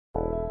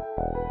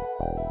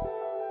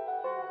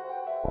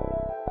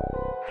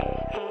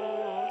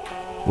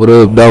What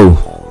up, though?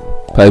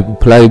 Paper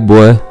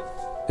Playboy,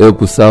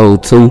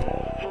 episode 2.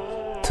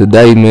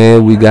 Today,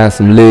 man, we got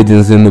some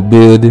legends in the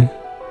building.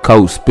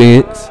 Coach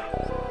Spence.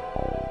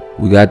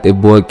 We got that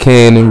boy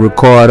Cannon,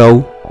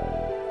 Cardo,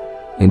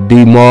 and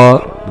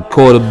D-Marc, the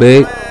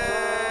quarterback.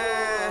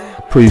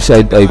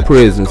 Appreciate their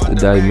presence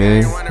today,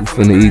 man. We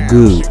finna eat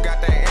good.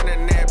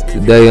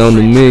 Today on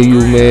the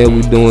menu, man,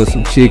 we doing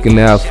some chicken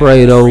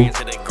Alfredo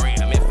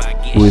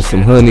with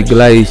some honey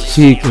glazed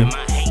chicken.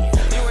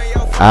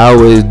 I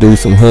always do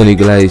some honey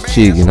glazed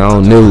chicken. I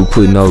don't never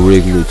put no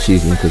regular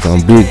chicken because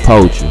I'm big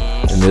poacher,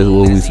 and that's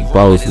what we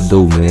supposed to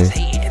do, man.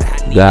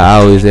 You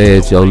gotta always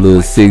add your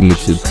little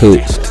signature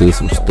touch to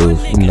some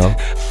stuff, you know.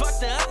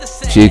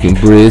 Chicken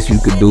breast, you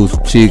could do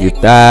some chicken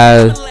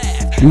thighs.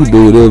 You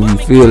do whatever you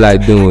feel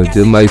like doing,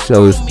 just make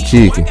sure it's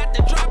chicken.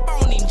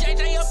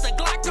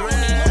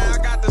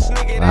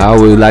 I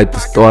always like to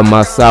start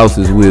my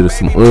sauces with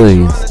some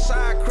onions.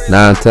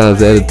 9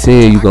 times out of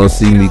 10, you gonna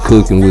see me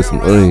cooking with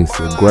some onions.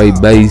 A great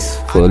base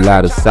for a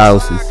lot of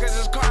sauces.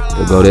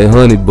 There go that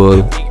honey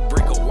butter.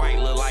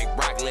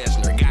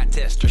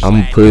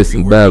 I'm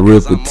pressing by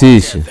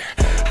repetition.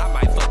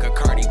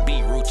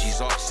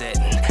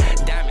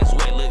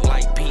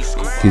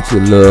 Get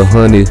your little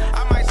honey,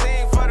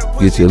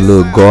 get your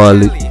little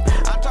garlic,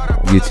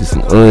 get you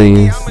some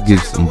onions, get you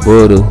some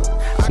butter,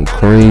 some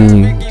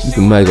cream. You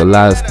can make a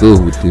lot of stuff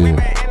with them.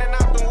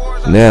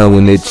 Now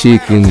when that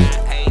chicken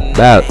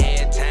about,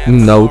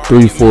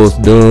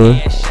 3/4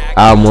 done,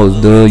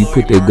 almost done, you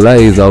put that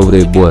glaze over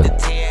that boy.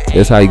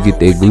 That's how you get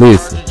that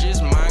glisten.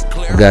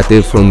 I got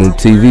that from them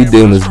TV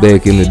dinners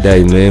back in the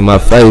day, man. My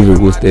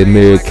favorite was that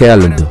Mary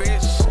Calendar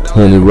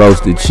honey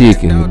roasted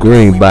chicken, the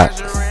green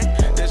box.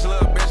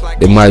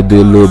 It might be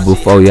a little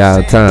before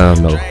y'all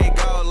time though.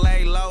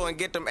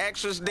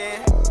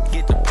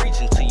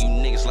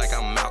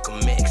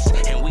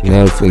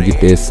 Now if we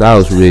get that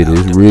sauce ready,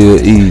 it's real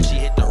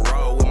easy.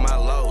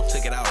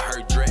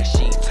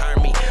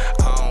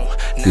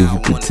 If you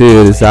can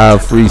tell, it's all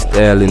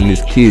freestyle in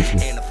this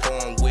kitchen.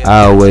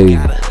 Always.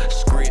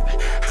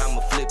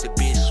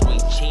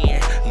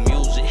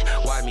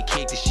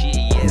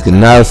 You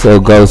can also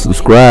go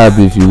subscribe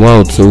if you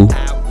want to.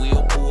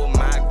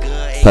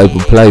 Paper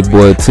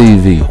Playboy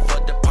TV.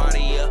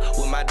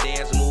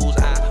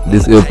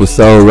 This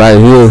episode right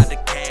here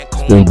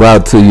has been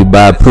brought to you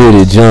by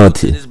Pretty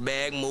Jaunty.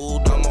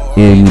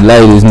 And you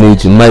ladies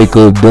need your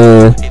makeup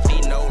done,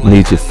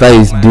 need your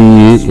face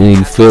did, and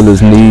you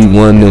fellas need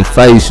one of them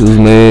facials,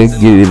 man.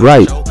 Get it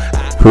right.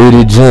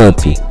 Pretty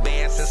Jaunty.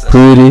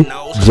 Pretty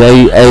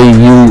Jaunty.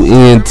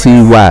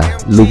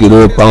 Look it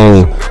up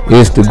on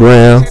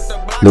Instagram.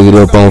 Look it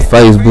up on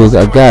Facebook.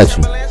 I got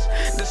you.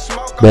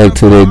 Back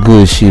to that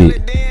good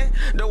shit.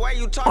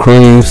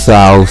 Cream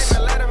sauce.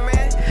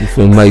 You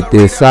finna make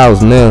that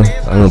sauce now.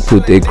 I'm gonna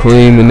put that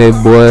cream in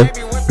that boy.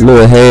 A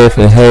little half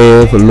and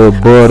half, a little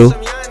butter.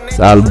 It's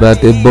all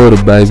about that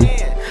butter, baby.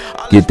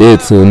 Get that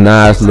to a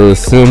nice little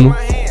simmer.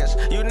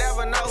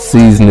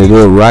 Season it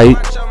up right.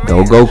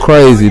 Don't go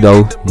crazy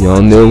though. You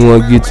don't never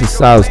want to get your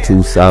sauce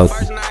too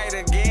salty.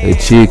 That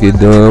chicken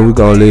done. We're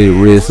gonna let it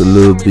rest a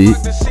little bit.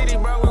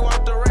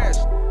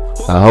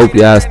 I hope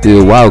y'all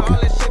still walking.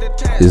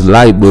 It's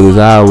light, but it's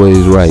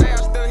always right.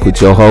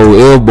 Put your whole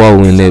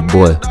elbow in that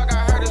boy.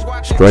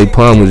 Straight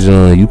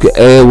Parmesan. You can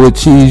add what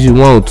cheese you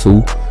want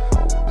to.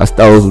 I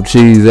stole some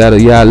cheese out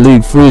of y'all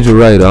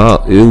refrigerator.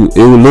 It was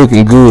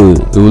looking good.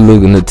 It was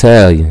looking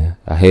Italian.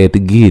 I had to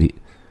get it.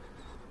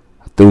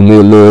 I threw me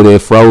a little of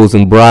that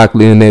frozen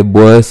broccoli in that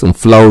boy. Some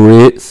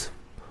florets,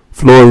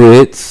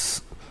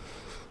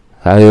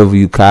 however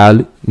you call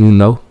it, you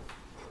know.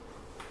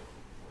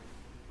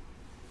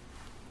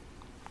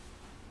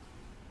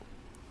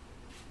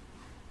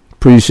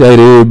 Appreciate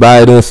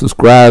everybody that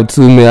subscribed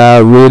to me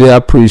already. I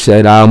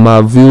appreciate all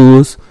my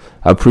viewers.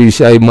 I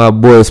appreciate my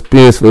boy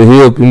Spence for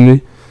helping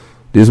me.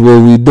 This is what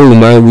we do,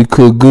 man. We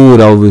cook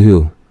good over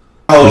here.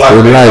 It's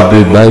life,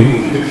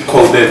 baby.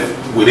 Quote that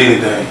with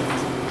anything.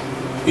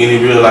 Any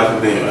real life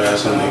event or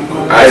something.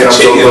 I'm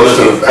so close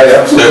to it.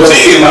 I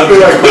feel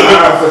like my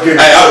eyes are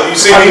getting. You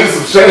see me? I need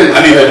some shade.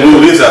 I need to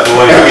move this out the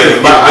way.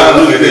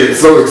 Look at this.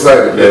 So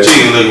excited, man. That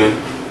chicken looking.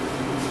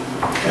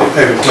 That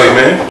paper plate,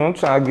 man. I'm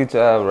trying to get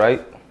y'all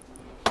right.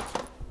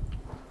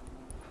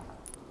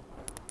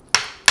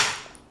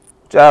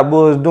 What y'all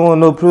boys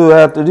doing up here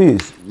after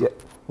this?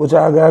 What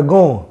y'all got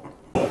going?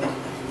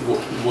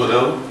 What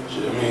else? I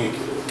mean,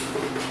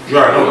 you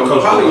already know the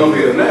coach. Probably gonna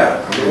be a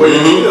nap. I mean, what you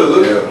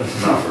look at?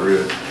 Nah, for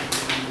real.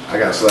 I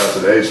got slapped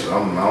today, so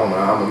I'm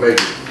gonna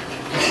make it.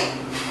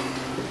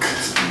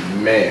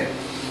 Man.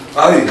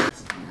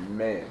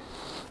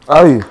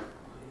 Hey,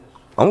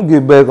 I'm gonna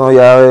get back on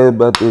y'all ass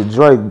about that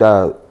Drake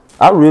dog.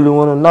 I really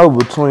wanna know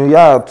between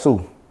y'all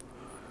two.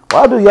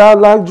 Why do y'all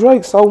like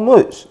Drake so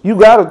much? You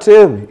gotta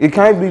tell me. It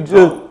can't be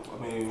just.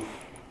 I mean,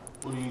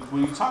 what are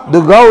you talking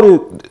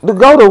about? The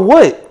go to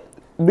what?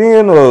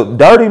 Being a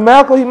dirty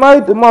Mac, he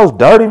made the most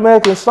dirty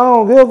Mackin'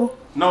 song ever.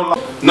 No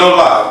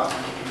lie.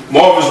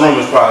 Marvin's Room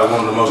is probably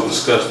one of the most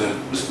disgusting,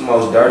 It's the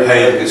most dirty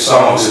hated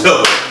songs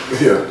ever.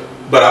 Yeah.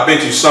 But I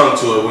bet you sung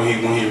to it when he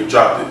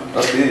dropped it.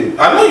 I did.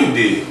 I know you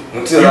did.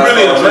 Until you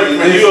really a Drake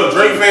fan. You're a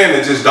Drake fan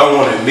that just don't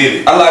want to admit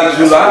it. I like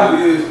July.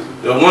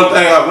 The one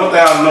thing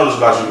I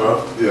noticed about you,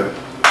 bro. Yeah.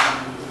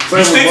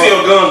 You stick to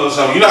your guns or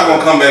something. You're not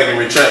gonna come back and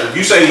retract. If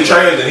you say he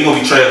trash, then he gonna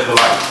be trash for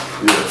life.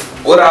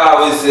 Yeah. What I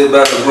always say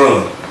about the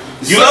run.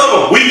 You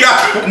love him. We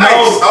got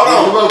hold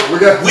on. We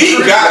got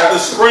the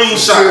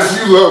screenshots.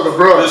 You love the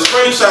bro. The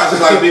screenshots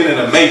is like being in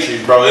the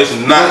Matrix, bro. It's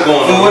not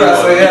going on. What I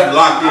say?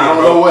 Locked in, I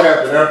don't know what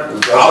happened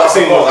after. All I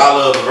seen was I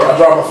love LeBron. I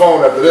dropped my phone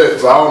after that,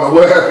 so I don't know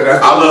what happened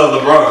after. I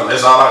love LeBron.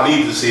 That's all I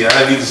need to see. I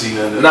don't need to see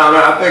nothing. Nah,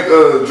 man. I think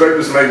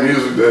Drake just make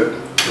music that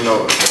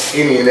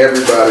any and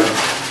everybody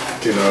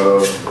can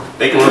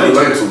they can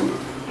relate to it.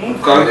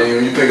 Okay. And then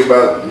when you think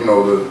about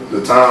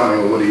the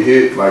timing when he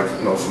hit, like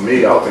for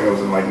me, I think it was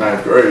in like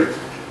 9th grade.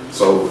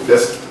 So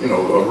that's a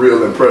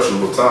real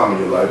impressionable time in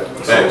your life.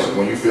 So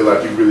when you feel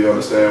like you really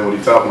understand what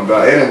he's talking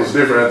about, and it was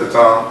different at the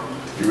time.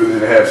 You really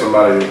didn't have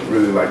somebody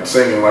really like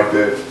singing like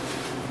that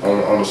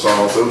on the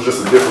song. So it was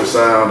just a different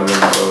sound, and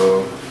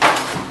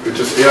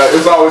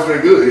it's always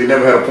been good. He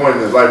never had a point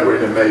in his life where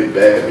he made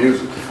bad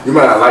music. You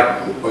might not like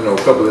a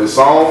couple of his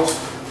songs,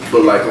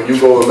 but like when you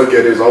go and look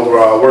at his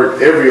overall work,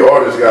 every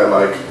artist got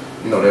like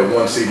that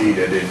one CD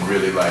that didn't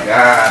really like.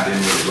 I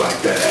didn't really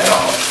like that at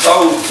all.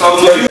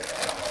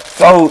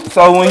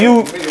 So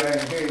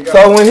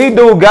when he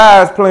do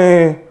guys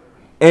playing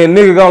and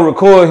nigga gonna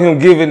record him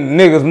giving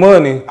niggas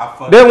money,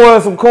 that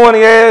wasn't some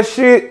corny ass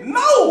shit.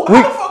 No,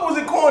 how the fuck was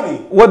it corny?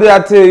 What did I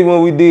tell you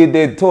when we did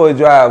that toy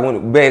drive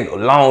back a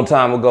long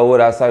time ago? What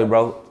I say,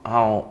 bro?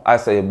 I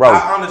said, bro,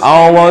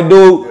 I don't want to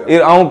do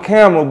it on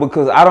camera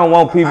because I don't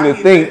want people to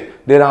think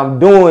that I'm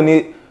doing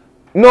it.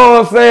 You know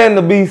what I'm saying?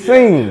 To be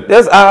seen.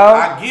 That's all.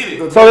 I get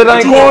it. So it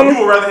ain't corny?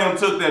 You would rather him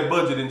took that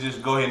budget and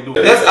just go ahead and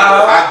do it. That's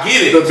all. I get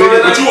it. But you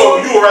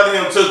would rather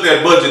him took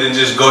that budget and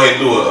just go ahead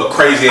and do a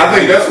crazy. I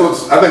think that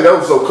was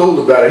so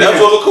cool about it. That's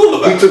what was cool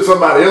about it. He took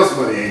somebody else's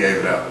money and gave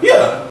it out.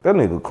 Yeah. That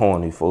nigga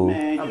corny, fool.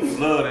 Man, you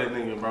love that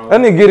nigga, bro.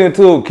 That nigga get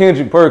into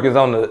Kendrick Perkins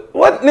on the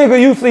what nigga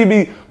you see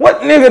me?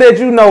 What nigga that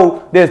you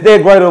know that's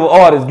that great of an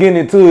artist getting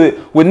into it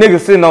with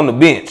niggas sitting on the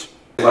bench?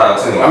 Wale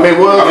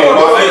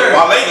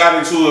got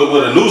into it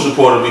with a news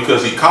reporter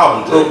because he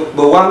called him Drake.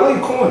 But Wale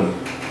corny.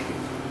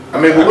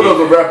 But what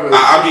other rapper?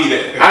 I'll give you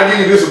that. I'll give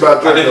you this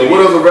about Drake.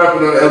 What other rapper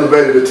done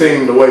elevated the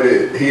team the way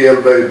that he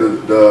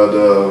elevated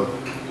the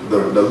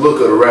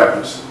look of the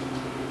rappers?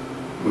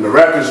 When the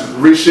rappers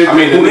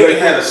reshifted, the nigga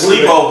had a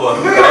sleepover.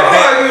 I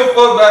don't give a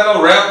fuck about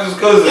no rappers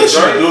because yes,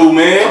 you do,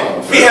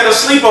 man. He had a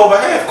sleepover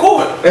half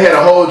court. They had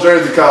a whole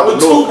jersey called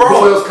the North.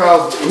 Who else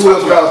calls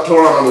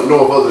Toronto the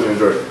North other than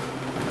Drake?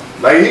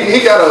 Like he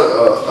got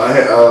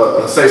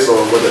a say so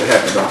on what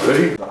happened out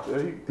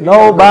there.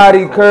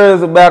 Nobody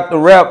cares about the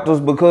Raptors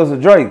because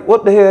of Drake.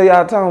 What the hell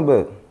y'all talking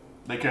about?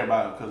 They care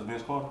about it because of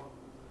Vince Carter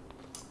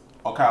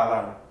or Kyle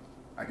Lowry.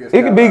 I guess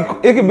it could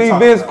be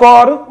Vince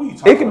Carter.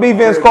 It could be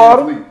Vince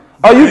Carter.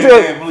 Oh,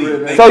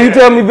 you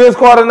tell me Vince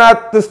Carter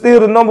not to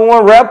steal the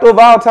 #1 Raptor of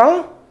all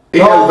time?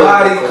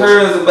 Nobody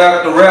cares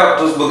about the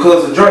Raptors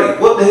because of Drake.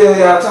 What the hell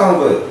y'all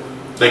talking about?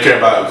 They care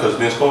about it because of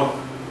Vince Carter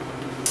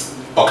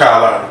or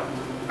Kyle Lowry.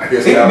 I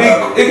guess it could be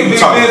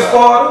Vince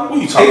Carter. What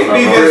you talking about?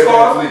 It could be Vince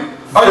Carter.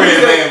 So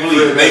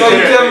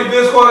you tell me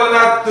Vince Carter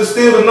not to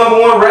steal the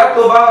 #1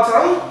 Raptor of all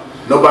time?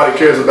 Nobody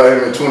cares about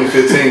him in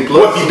 2015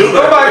 plus. What he do?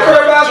 Nobody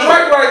cares about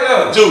Drake right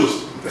now.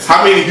 Juice.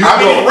 How many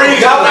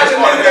rings? Y'all like the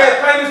nigga that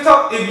paint his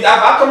top? If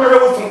I come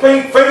here with some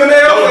pink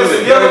fingernails and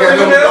some yellow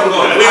fingernails,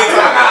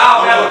 I got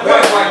all hella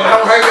points right now.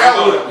 Don't hang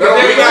out with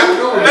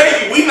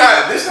him. We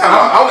not this time.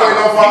 I'm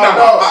waiting on for all the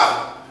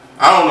dogs.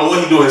 I don't know what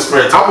he doing in his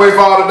spare time. I'm waiting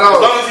for all the dogs.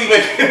 As long as he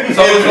making,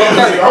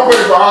 I'm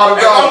waiting for all the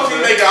dogs. As long as he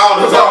making all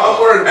the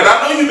dogs. And I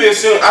know you been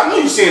seeing. I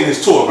know you seeing his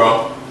tour,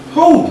 bro.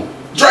 Who?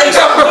 Drake.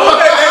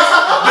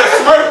 The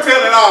smirk tell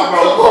it all, bro.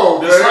 Come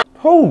on, man.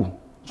 Who?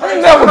 I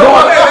ain't never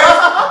going.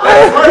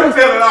 Smirk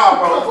tell it all,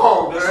 bro.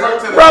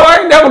 Bro, I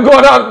ain't never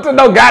going out to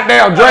no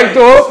goddamn Drake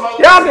tour.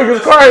 Y'all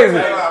niggas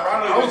crazy.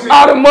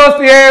 All the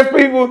musty ass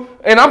people,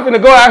 and I'm finna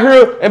go out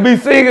here and be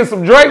singing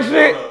some Drake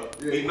shit.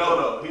 He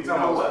know though. He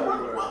talking about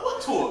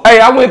what tour? Hey,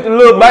 I went to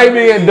Lil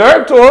Baby and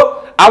Dirk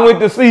tour. I went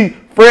to see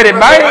Freddie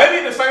Banks.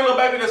 Baby, the same Lil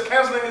Baby that's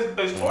canceling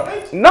his tour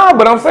dates? No,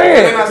 but I'm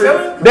saying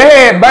they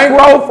had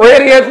Bankroll,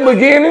 Freddie at the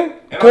beginning,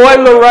 Coy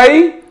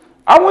Leray.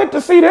 I went to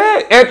see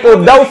that at the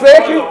Dos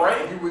Equis.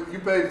 You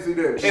paid to see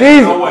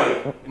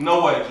that?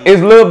 No way.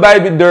 It's Lil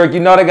Baby Dirk. You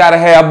know they gotta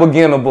have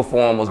beginner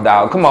performers,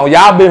 dog. Come on,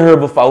 y'all been here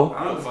before.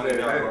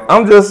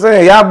 I'm just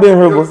saying, y'all been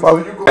here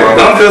before.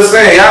 I'm just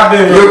saying, y'all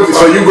been here.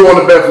 So you go on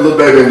the back for Lil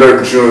Baby and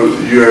Dirk and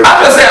you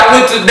I just said I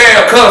went to the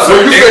damn concert.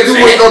 So you said you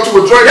wouldn't go to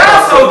a Drake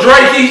concert. Y'all so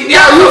Drakey.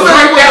 Y'all so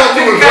Drake out.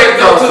 You can't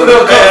go to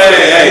another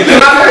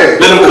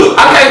concert. Let him cook.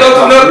 I can't go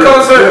to another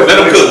concert. Let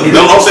him cook.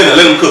 Don't say that.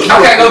 Let him cook.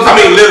 I can't go to. I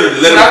mean, literally,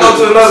 let him go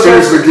to another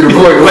concert. Seriously, get a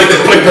play.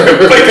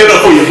 Play that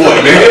up for your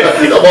boy, man.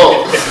 Come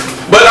on.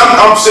 But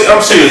I'm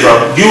serious, bro.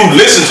 You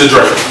listen to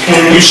Drake.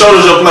 You showed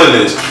us your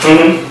playlist.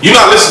 You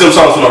not listening to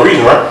them songs for no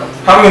reason, right?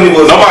 How many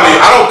was nobody?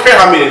 I don't care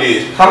how many it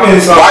is. How many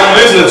songs? Why you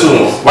listening to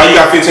them? Why you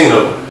got 15 of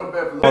them?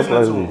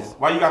 Listening to them.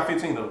 Why you got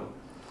 15 of them?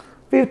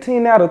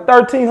 15 out of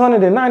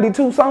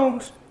 1,392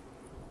 songs.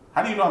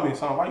 How do you know how many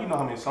songs? Why you know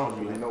how many songs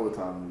you You know what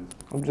time it is.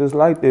 I'm just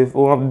like this,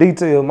 fool. I'm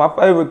detailed. My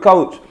favorite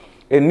coach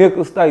at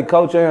Nickel State,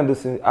 Coach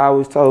Anderson,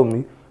 always told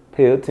me,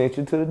 pay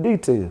attention to the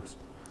details.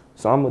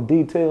 So I'm a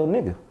detailed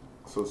nigga.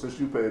 So since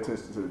you pay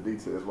attention to the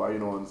details, why you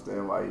don't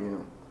understand why you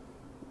him?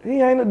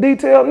 He ain't a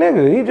detailed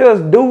nigga.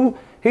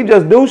 He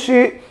just do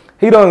shit.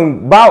 He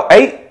done bought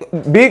 8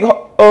 big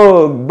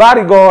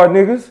bodyguard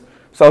niggas.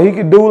 So he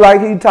could do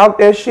like he talk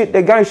that shit,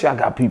 that gang shit. I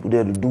got people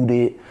there to do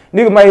that.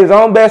 Nigga made his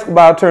own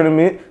basketball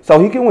tournament so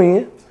he can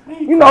win.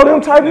 You know them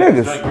type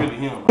niggas. Drake really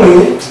him, bro.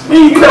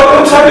 You know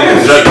them type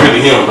niggas. Drake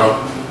really him, bro.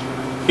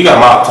 He got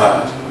mob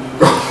ties.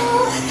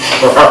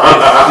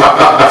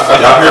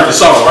 Y'all heard the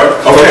song, right?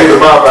 Okay, the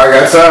mob, I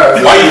got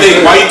ties. Why you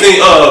think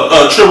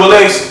Triple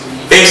X,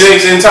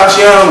 XX and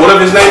Tashion,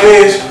 whatever his name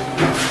is,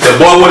 the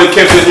boy would have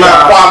kept his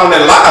mouth quiet on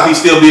that live, he'd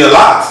still be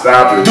alive.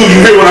 Stop it. Do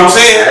you hear what I'm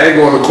saying? I ain't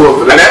going to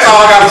court for that. And that's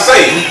all I gotta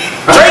say.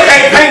 Drake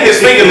ain't painting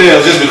his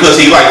fingernails just because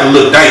he like to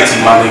look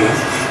dainty, my nigga.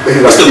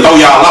 Just to throw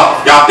y'all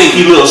off. Y'all think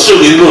he little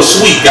sugar, he little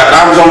sweet, got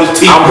diamonds on his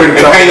teeth,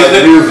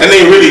 and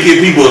they really give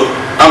people,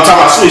 I'm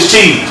talking about Swiss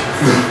cheese.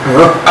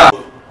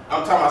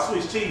 I'm talking about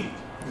Swiss cheese.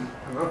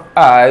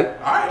 Alright.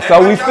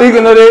 So we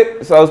speaking of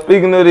that. So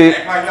speaking of this,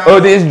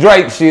 this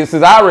Drake shit,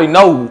 since I already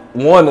know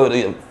one of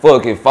the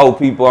fucking 4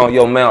 people on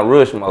your Mount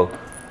Rushmore.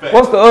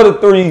 What's the other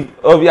 3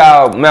 of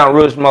y'all Mount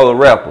Rushmore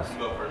rappers?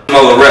 You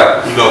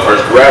go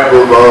first.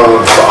 Rapper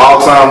for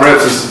all-time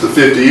raps, this is the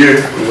 50th year.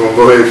 We're gonna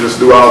go ahead and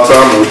just do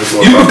all-time.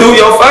 You can do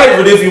your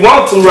favorite if you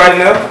want to right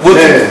now. What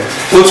you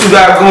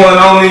got going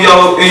on in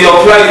your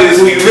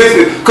playlist when you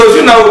listen? Cause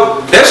you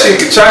know that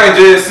shit can change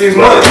every 6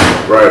 months.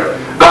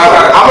 Right.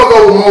 I'm gonna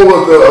go more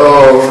with the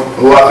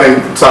who I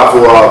think top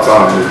 4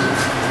 all-time is.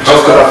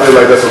 Just because I feel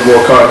like that's a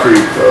more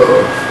concrete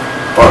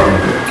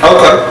argument.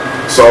 Okay.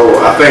 So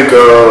I think,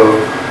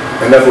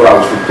 and that's what I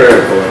was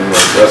prepared for.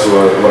 Anyway. That's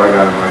what I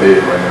got in my head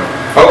right now.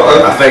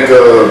 Okay. I think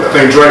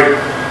Drake,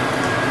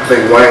 I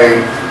think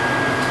Wayne,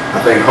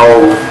 I think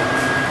Hov,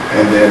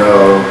 and then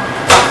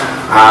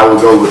I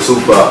would go with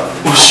Tupac.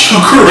 You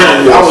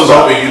correct. I was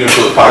hoping you didn't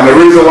put Pac. And the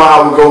reason why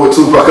I would go with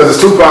Tupac, because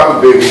it's Tupac and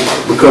Biggie,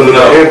 because of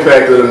the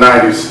impact of the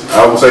 90s.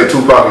 I would say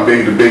Tupac and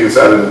Biggie the biggest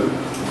out of the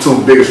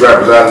 2 biggest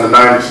rappers out of the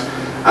 90s.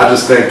 I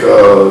just think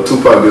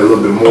Tupac did a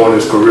little bit more in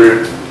his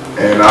career.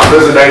 And I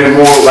resonated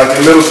more, like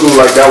in middle school,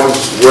 like that was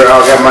where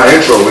I got my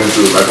intro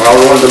into. Like when I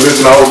wanted to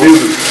listen to old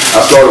music, I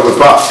started with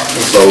Pop.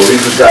 And so he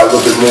just got a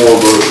little bit more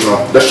of a,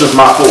 that's just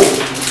my fault.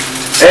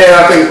 And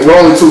I think with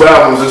only 2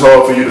 albums, it's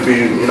hard for you to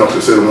be,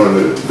 considered one of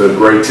the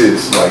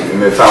greatest. Like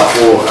in their top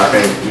 4, I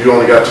think you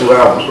only got 2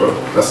 albums, bro.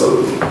 That's I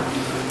don't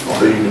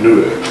think you can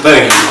do that.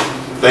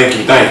 Thank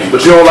you.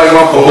 But you don't like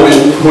my fault.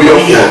 Who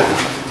your fault?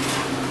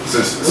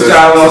 Since you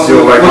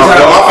don't like my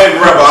fault. My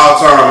favorite rapper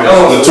all time is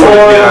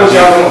Notorious B.I.G.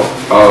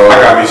 I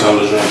got me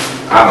something to drink.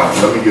 I don't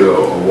know. Let me get a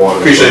water.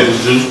 Appreciate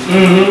this juice.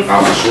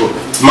 I'm for sure.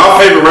 My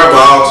favorite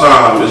rapper all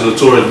time is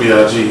Notorious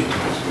B.I.G.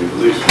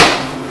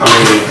 I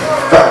mean,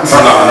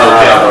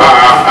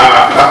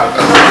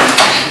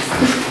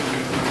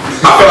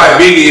 I feel like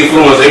Biggie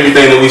influenced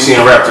everything that we see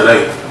in rap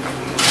today.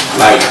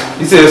 Like,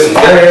 he said some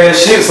bad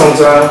shit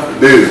sometimes.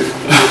 Dude.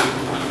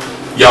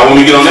 Y'all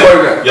want me to get on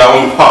that? Y'all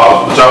want me to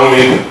pause? But y'all want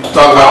me to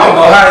talk about it?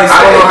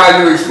 I don't know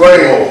how you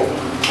explain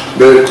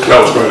that was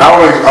crazy. I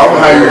don't know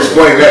how you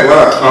explain that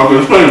line. I'm going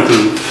to explain it to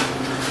you.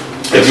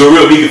 If you're a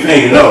real Biggie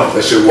fan, you know.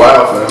 That shit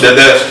wild, fam.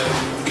 That's...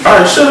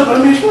 Alright, shut up,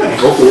 let me explain.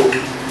 Go for it.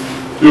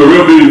 You're a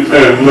real Biggie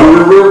fan, you know.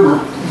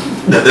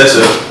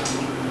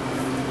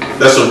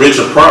 That's a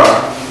Richard Pryor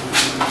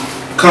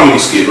comedy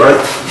skit, right?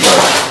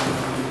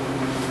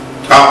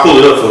 I'll pull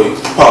it up for you.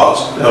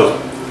 Pause.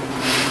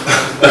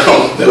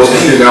 That was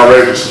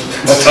outrageous.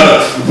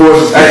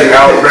 Boys is getting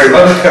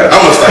outrageous.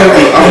 I'm gonna stop.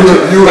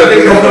 You let me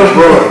know,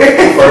 bro.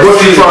 What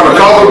you trying to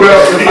talk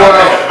about?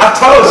 I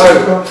told you.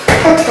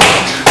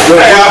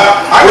 Hey,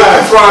 I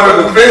got trying to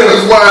defend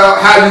this wild.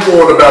 How you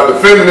going about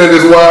defending it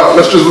is wild?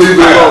 Let's just leave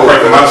it alone.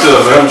 I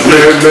myself, man.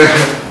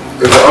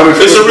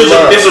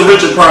 It's a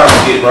Richard Pryor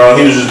skit, bro.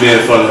 He was just being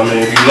funny. I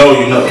mean, if you know,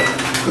 you know.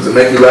 Does it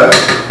make you laugh?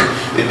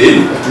 It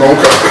didn't.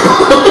 Okay.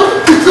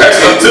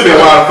 Actually, it took me a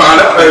while to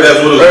find out that that's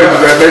what it was. Hey,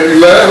 does that make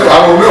you laugh?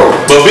 I don't know.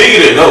 But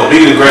Biggie didn't know.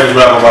 Biggie the greatest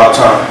rapper of all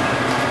time.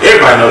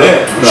 Everybody know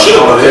that. You should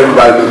know that.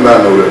 Everybody does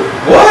not know that.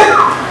 What?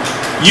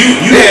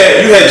 You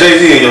had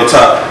Jay-Z in your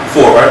top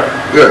 4, right?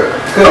 Yeah.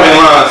 How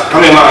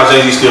many lines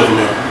Jay-Z steal from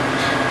him?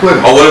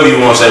 Plenty. Or whatever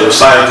you want to say,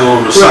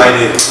 recycle,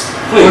 recited.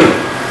 Plenty.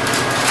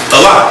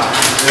 A lot.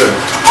 Yeah.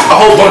 A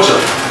whole bunch of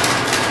them.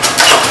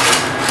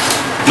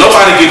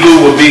 Nobody can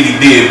do what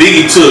Biggie did.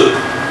 Biggie took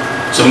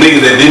some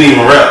niggas that didn't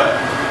even rap,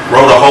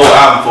 wrote a whole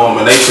album for him,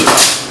 and they took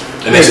it.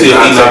 And they still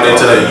eating out there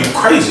today. You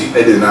crazy.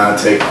 They did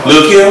not take it.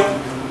 Lil' Kim,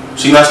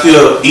 she not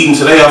still eating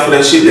today off of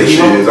that shit that he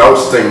is. I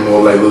was thinking more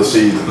like Lil'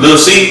 C's. Lil'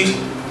 C's?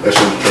 That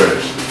shit was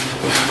trash.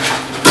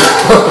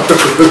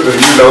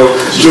 You know,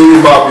 Junior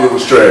Mafia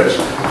was trash.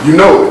 You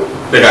know it.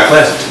 They got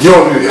classics.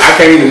 I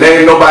can't even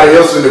name nobody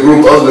else in the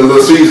group other than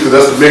Lil C's because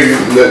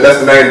that's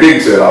the name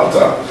Big said all the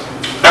time.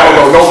 I don't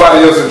know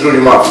nobody else in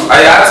Junior Mafia. I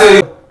tell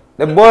you,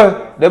 that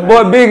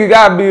boy Biggie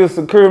gotta be a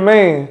secure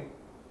man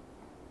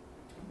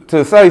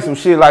to say some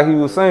shit like he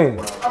was saying.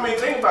 I mean,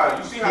 think about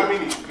it. You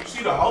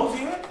see the hoes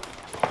he had?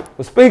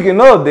 But speaking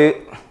of that,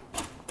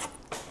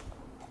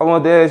 I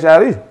want to ask y'all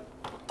this.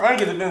 I ain't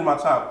get to finish my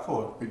top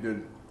 4. He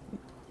didn't.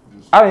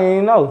 I didn't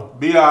even know.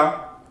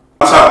 B.I.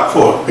 My top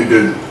 4. He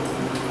didn't.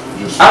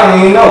 I didn't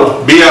even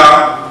know. B.I.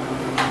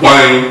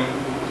 Wayne.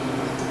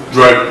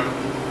 Drake.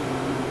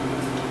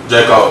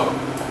 J. Cole.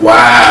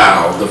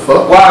 Wow, the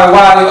fuck? Why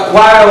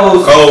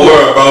those? Cold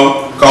World,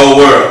 bro. Cold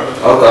World.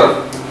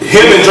 Okay.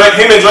 Him and Drake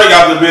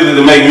got the ability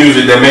to make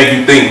music that make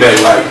you think back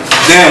like,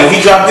 damn, when he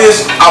dropped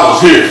this, I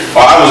was here.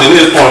 Or I was in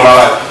this point in my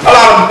life.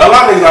 A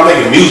lot of niggas not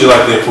making music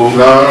like that, fool.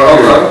 No.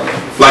 Okay.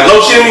 Like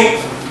Low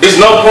Shimmy, it's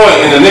no point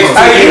in the next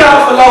 10 years. Hey, you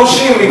know for Low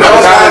Shimmy. I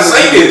was gotta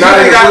say this.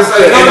 You gotta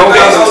say in the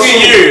next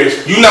 10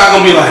 years, you not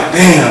gonna be like,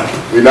 damn.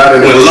 We're not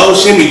in when Low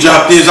Shimmy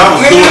dropped this, I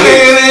was doing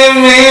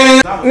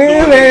it.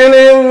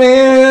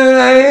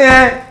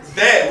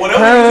 That,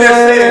 whatever you just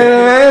said,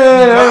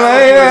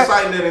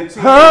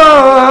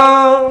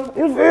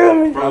 you feel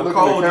me? bro,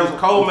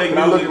 Cole make Can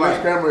I look music at like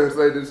this camera and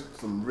say this is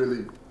some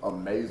really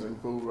amazing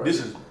food right this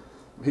here? is.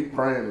 He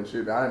praying and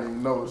shit. I didn't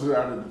even know. So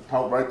I had to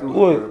talk right through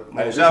What? it.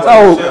 Man, shout out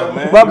to yourself,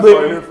 man.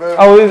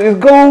 It's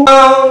cool.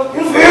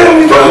 You feel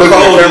me?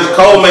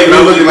 Cole make Can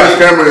I look music at like this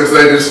camera and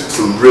say this is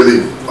some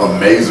really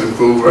amazing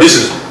food right this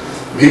is.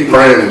 He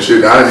praying and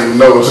shit. I didn't even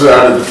know. So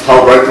I had to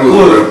talk right through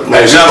it.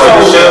 Man, shout out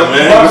to yourself,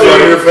 man. This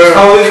right here, fam.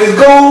 It's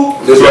cool.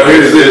 This right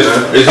here is it,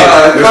 man. This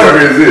right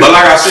here is it. But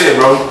like I said,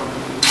 bro,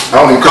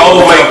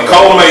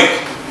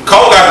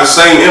 Cole got the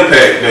same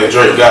impact that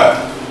Drake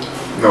got.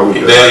 No,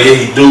 yeah,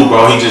 he do,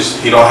 bro.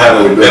 They don't have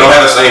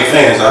the same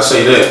fans. I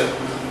say that,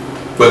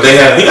 but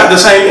he got the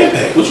same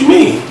impact. What you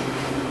mean?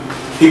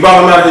 He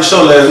brought him out of his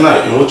show last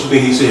night, and what you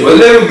think he said? Well,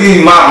 let me give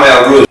you my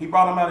Mount Rushmore. He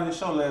brought him out of his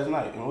show last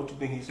night, and what you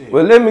think he said?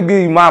 Well, let me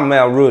give you my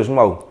Mount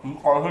Rushmore. I'm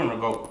calling him to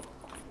go.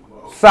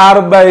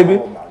 Sada Baby.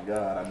 Oh my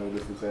God, I know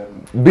this is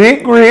happening.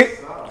 Big Grit.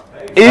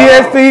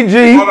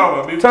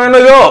 ESTG. Turn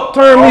it up.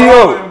 Turn me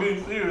up.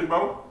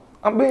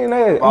 I'm being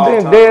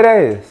dead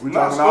ass. We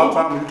talking all the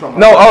time. You talking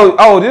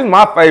No, this is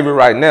my favorite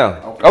right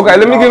now. Okay,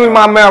 let me give you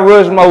my Mount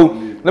Rushmore.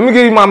 Let me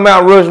give you my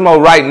Mount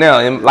Rushmore right now.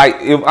 And like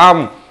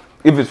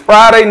if it's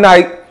Friday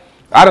night,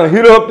 I done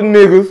hit up the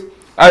niggas.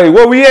 Hey,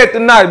 where we at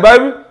tonight,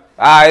 baby?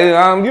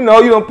 You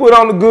done put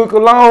on the good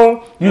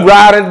cologne. You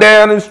riding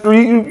down the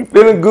street, you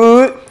feeling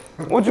good.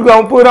 What you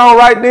gonna put on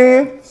right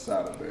then?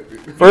 Sada Baby.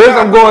 First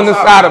I'm going to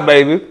Sada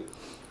Baby.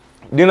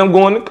 Then I'm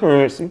going to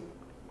Currency.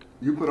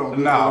 You put on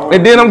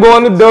And then I'm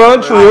going to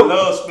Dunn Trip. I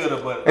love Spitter,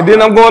 but And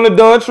then I'm going to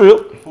Dunn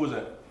Trip. Who's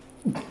that?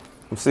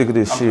 I'm sick of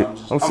this shit.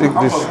 I'm sick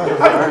of this shit.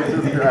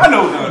 I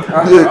know Dunn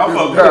Trip. I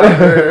fuck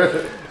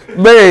with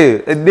him.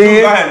 Man, and I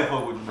then, had to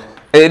fuck with you, bro.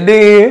 and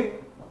then,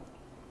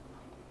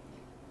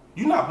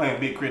 You not playing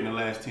Big Crit in the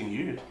last 10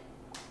 years.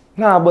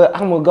 nah, but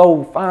I'm gonna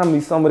go find me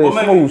some of that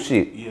smooth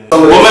shit. Yeah.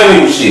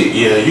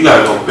 Yeah, you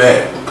gotta go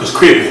back. Cause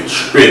Crit been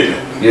tripping.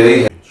 Yeah,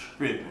 he have.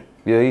 Tripping.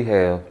 Yeah, he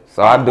have.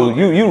 So I do.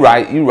 You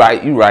right.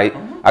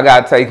 I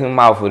gotta take him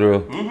out for the.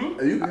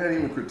 You can't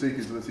even critique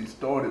it unless he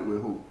started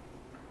with who?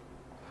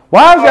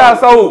 Why is y'all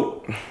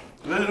so?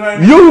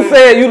 You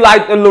said you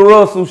like the Lil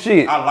Russell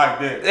shit. I like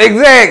that.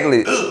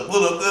 Exactly.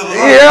 Pull up,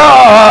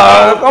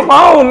 Yeah. Come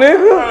on,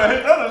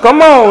 nigga.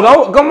 Come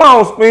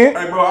on, Spence.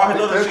 Hey, bro, I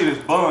heard other shit is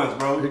buns,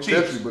 bro. He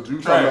catchy, but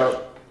you talking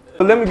about.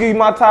 But let me give you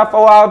my top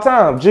 4 all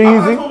time. That's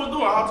Jeezy. what we're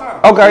doing all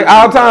time. Okay,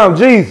 all time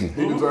Jeezy.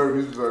 He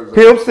deserves it.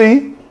 Pimp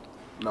C.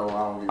 No, I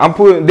don't. I'm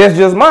putting, that's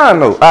just mine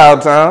though, all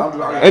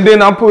time. And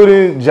then I'm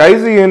putting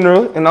Jay-Z in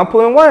there, and I'm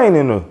putting Wayne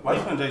in there. Why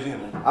you putting Jay-Z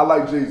in there? I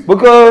like Jeezy.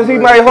 Because he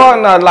made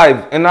Hard Knock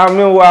Life, and I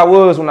remember where I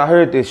was when I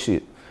heard this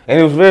shit. And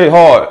it was very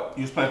hard.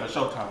 You was playing for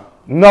Showtime.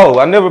 No,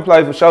 I never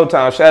played for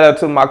Showtime. Shout out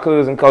to my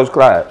cousin, Coach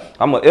Clyde.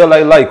 I'm a LA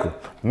Laker,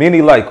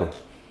 mini Laker.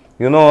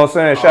 You know what I'm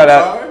saying? Shout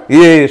out.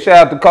 Yeah,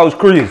 shout out to Coach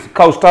Chris,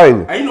 Coach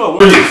Taylor. Hey, you know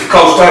at one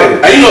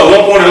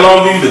point in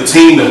Longview, the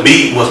team to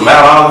beat was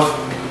Mount Olive.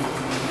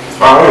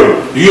 I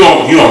heard. You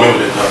don't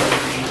remember that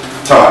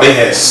though. They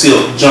had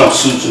silk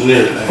jumpsuits and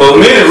everything. For a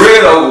minute,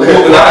 Red over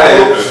whooping our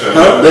ass.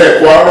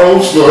 That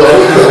Quaros.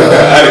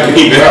 I didn't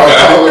keep that.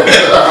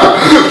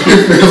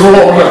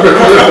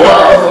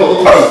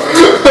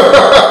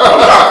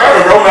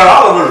 Mount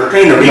Olive was the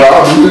team to beat.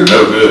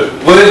 No good.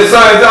 But at the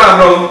same time,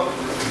 bro,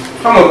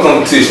 how much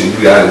competition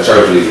you got in the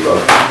church league, bro?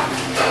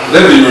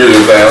 Let's be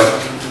real, fam.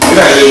 You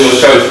got to do a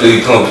church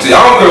league competition.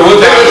 I don't care what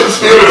y'all do.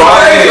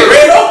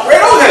 Red Oak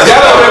had a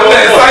Y'all over there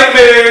playing St.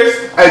 Mary's.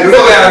 Hey, do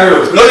Look they out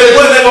here. No, they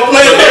wasn't gonna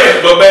play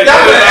it. But back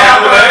Y'all playing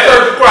Alfredo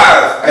Church of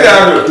Christ. Get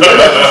out here.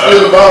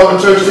 still involved in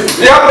church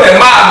league? Y'all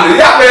playing Mobley.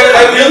 Y'all playing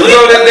like you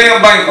go that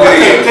damn bank.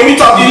 Can we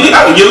talk to your league?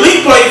 Your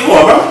league played for,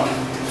 bro.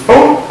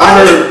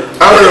 I heard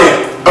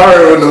I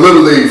heard in the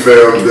Little League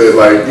film that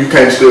like you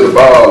can't steal the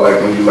ball like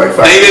when you like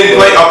fight. They didn't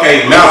play.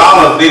 Okay, Mount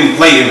Olive didn't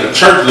play in the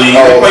church league.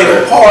 They played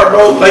the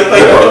Cardo. They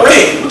played the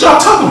red. What y'all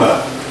talking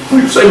about?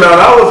 You say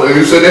Mount Olive, and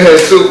you said they had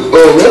two.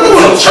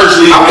 Church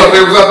league. I thought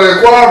they was out there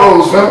in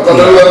Quarros, man. I thought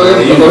they was out there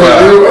in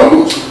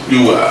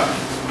You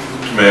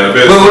man, I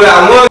bet.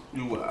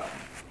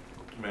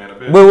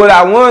 But what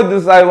I wanted to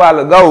say a while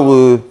ago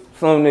was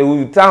something that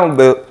we were talking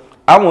about.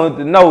 I wanted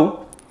to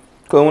know,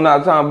 because when I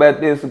was talking about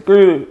that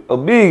security of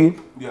Biggie,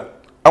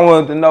 I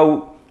wanted to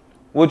know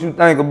what you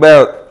think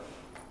about.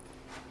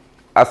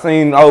 I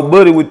seen old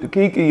buddy with the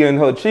Kiki and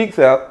her cheeks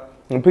out,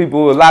 and a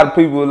lot of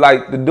people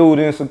like the dude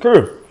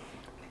insecure.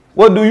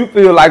 What do you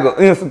feel like an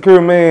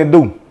insecure man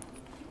do?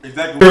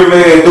 Exactly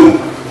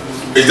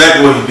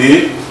what he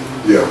did.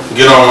 Yeah.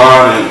 Get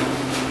online and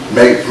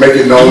make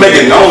it known. Make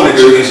it known that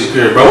you're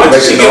insecure, bro. What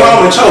did she get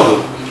home and choke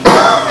him?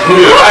 I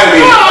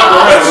mean,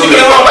 what did she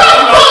get home?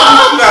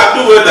 You gotta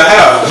do it at the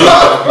house.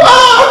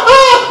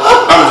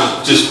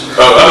 I'm just.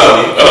 I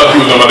thought you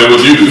was talking about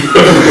what you do.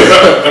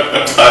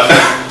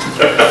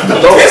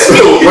 That's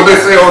cool. What they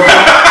say on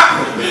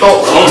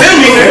Don't tell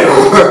me that.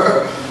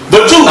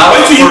 But dude,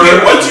 wait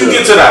till you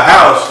get to the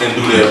house and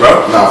do that,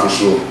 bro. Nah, for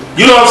sure.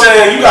 You know what I'm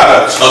saying? You got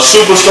a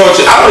superstar.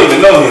 I don't even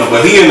know him,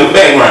 but he in the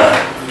background.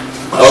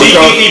 She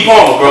Kiki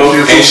Palmer, bro,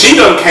 and she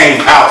done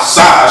came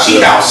outside. She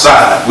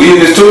outside. We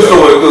in this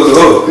two-story because of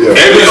her. Yeah.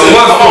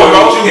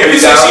 Every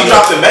since she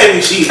dropped the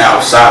baby, she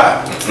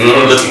outside.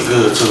 Looking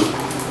good too.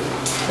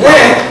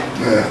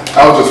 Yeah,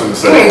 I was just gonna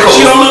say.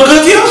 She don't look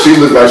good to you? She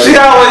look like she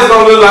always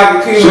gonna look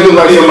like a king. She look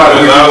like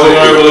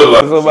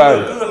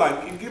somebody.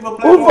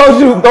 Who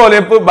supposed you throw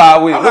that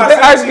football with? Was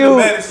that Ice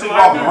Cube?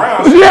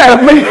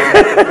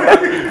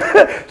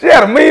 She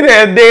had a mean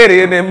ass daddy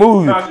in that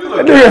movie. That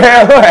nigga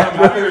had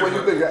her.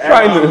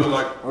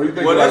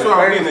 Well, that's what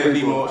I'm getting at,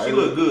 D-Marc. She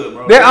look good,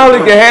 bro. That only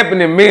can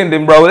happen in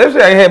Mendon, bro. That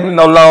shit ain't happening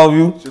no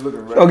Longview. She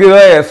looking right. Gonna get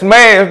her ass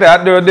smashed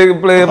out there, a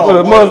nigga playing for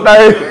the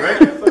Mustang.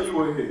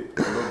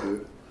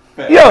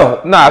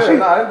 Yo, nah, she.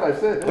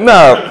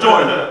 Nah.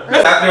 Jordan.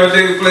 Out there, a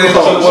nigga playing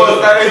for the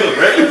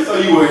Mustang. So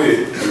you went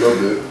hit. A little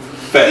bit.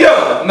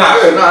 Yo, nah.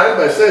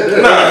 Everybody said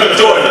that. Nah,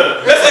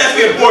 Jordan. Let's ask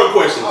the important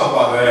questions. Come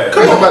on,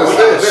 nobody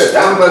said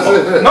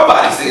that.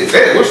 Nobody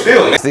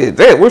said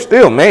that. We're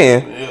still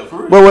man. Yeah, for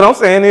real. But what I'm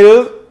saying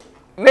is,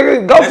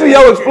 nigga, go to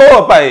your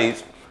Explorer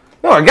page.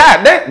 You know,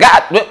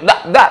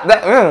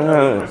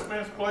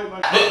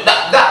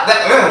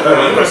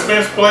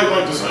 Spence played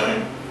like the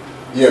same.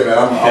 Yeah, man,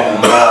 I'm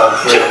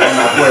mild. I'm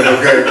not playing no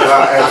game.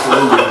 I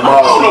absolutely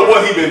mild. I don't know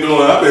what he been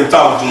doing. I've been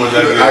talking too much.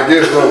 I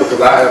guess so, because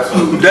I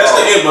absolutely. That's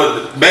the end.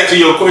 But back to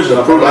your question.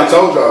 I told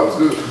y'all it was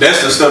good. That's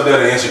the stuff that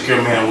an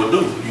insecure man would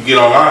do. You get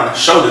online and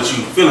show that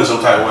you feeling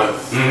some type of way.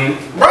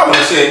 Robin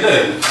said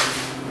that.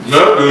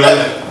 No, dude.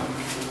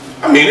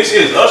 I mean, this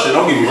is Usher.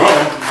 Don't get me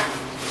wrong.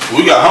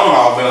 We got home,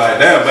 I've been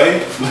like, damn,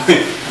 babe.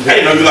 I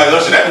didn't know you like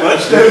Usher that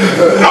much.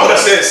 I would have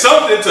said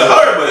something to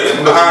her, but it's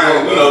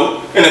behind, you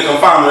know, in the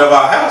confinement of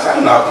our house.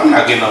 I'm not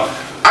getting on.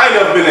 I ain't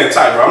never been that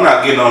type, bro. I'm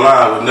not getting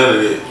online with none of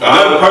that.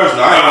 Another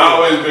person.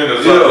 I've always been a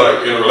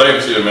like in a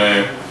relationship,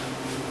 man.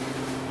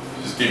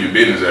 Just keep your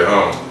business at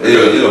home.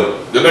 Yeah.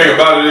 The thing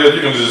about it is,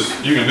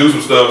 you can do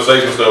some stuff,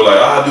 say some stuff like,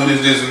 I'll do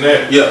this, and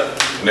that. Yeah.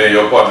 And then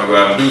your partner go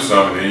out and do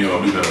something, and you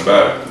don't do nothing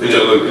about it. It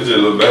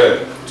just look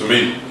bad to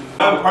me.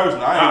 I'm a person.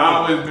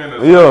 I've always been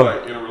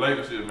like in a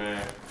relationship,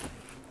 man.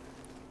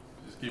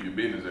 Just keep your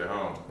business at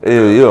home.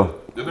 Yeah.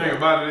 The thing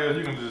about it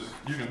is,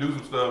 you can do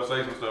some stuff,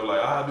 say some stuff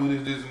like, I'll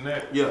do this, and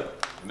that. Yeah.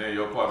 And then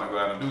your partner go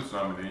out and do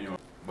something, and then you don't.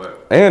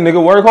 But and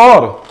nigga work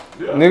harder.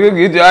 Yeah. Nigga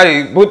get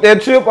you, put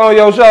that chip on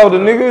your shoulder,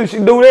 nigga. She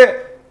do that.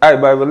 Hey,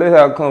 baby, let's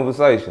have a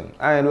conversation.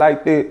 I ain't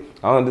like that.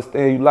 I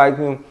understand you like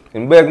him.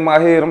 In the back of my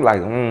head, I'm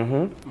like,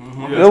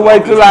 Just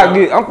wait till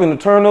I'm finna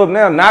turn up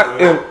now.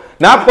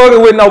 Not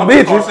fucking with no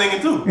bitches.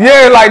 Singing too.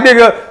 Yeah, like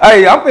nigga,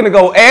 hey, I'm finna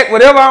go act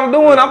whatever I'm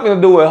doing. I'm finna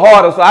do it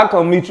harder so I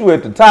come meet you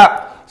at the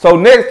top. So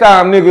next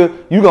time, nigga,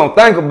 you gonna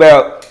think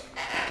about,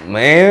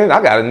 man, I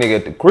got a nigga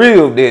at the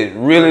crib that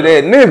really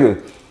that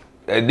nigga.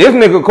 This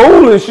nigga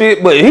cool and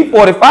shit, but he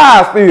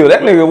 45 still.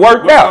 That nigga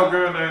worked out. What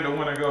girl name the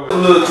one that go with? A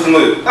little too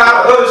much.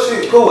 Other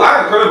shit cool.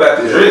 I ain't care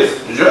about the dress.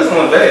 The dress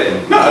wasn't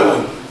bad. No, it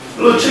wasn't.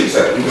 Little cheeks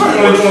out.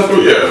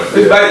 Yeah.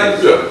 It's bad.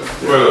 Yeah.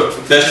 Well,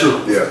 that's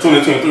true. Yeah.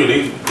 2023,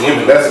 they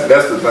women. That's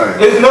the thing.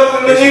 It's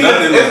nothing even.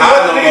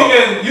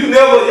 You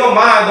never, your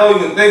mind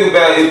don't even think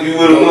about if you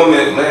with a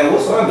woman, man,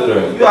 what's under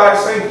there? You already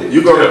seen it.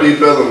 You go to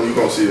deep Ellum, you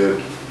gonna see that.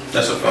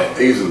 That's a fact.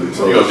 Easily.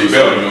 So you gonna see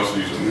better, you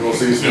gonna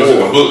see some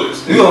more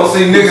bullets. You gonna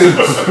see niggas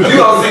with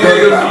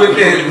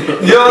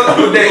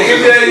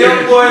that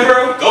young boy,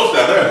 bro. Ghost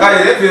out there.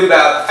 Hey, that feel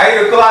about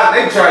 8 o'clock.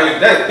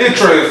 They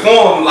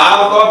transform. I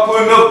start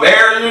putting up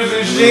barriers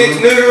and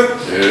shit, nigga.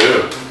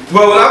 Yeah.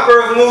 But when I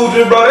first moved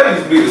here, bro, that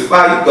used to be the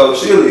spot you go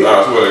chilly.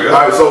 I swear to God.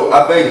 Alright, so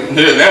I think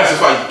that's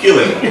just why you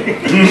killing them.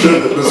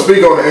 to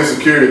speak on the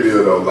insecurity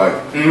deal though, like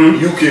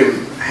you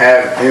can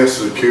have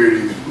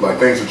insecurity, like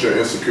things that you're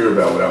insecure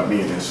about without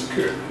being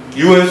insecure.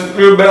 You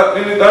insecure about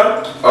anything?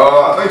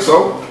 I think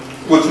so.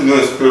 What you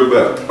insecure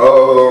about?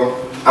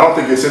 I don't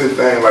think it's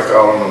anything like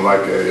on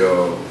like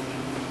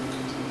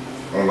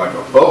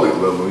a public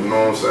level. You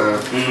know what I'm saying?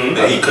 Mm-hmm.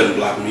 That he couldn't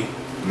block me.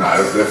 Nah,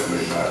 that's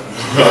definitely not.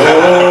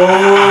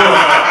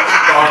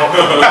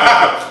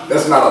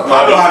 That's not a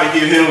thought. I know how to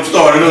get him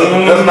started up.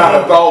 That's not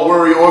a thought,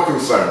 worry, or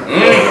concern.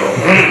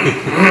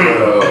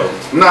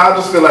 Nah, I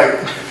just feel like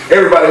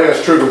everybody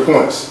has trigger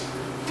points.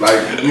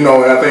 Like, you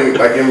know, and I think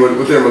like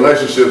within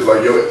relationships,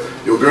 like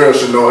your girl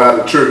should know how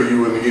to trigger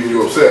you and get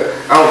you upset.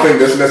 I don't think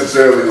that's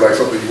necessarily like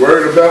something you're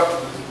worried about,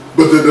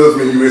 but that does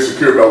mean you're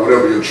insecure about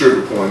whatever your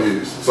trigger point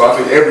is. So I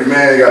think every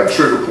man got a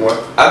trigger point.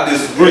 I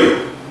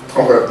disagree.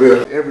 Okay,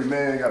 Bill. Every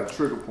man got a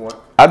trigger point.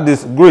 I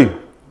disagree.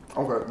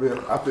 Okay,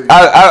 Bill.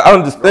 I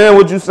understand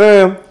what you're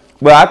saying,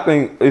 but I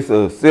think it's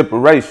a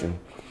separation.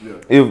 Yeah.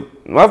 If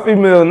my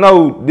female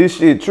know this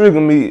shit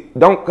trigger me,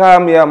 don't call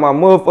me out my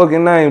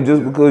motherfucking name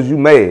just because you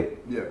mad.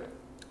 Yeah.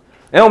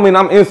 It don't mean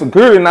I'm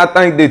insecure and I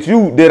think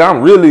that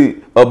I'm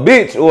really a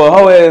bitch or a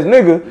hoe ass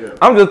nigga. Yeah.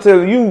 I'm just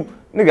telling you,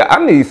 nigga, I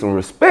need some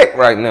respect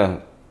right now.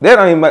 That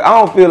ain't I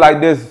don't feel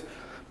like that's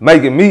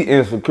making me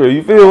insecure.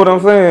 You feel what I'm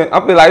saying? I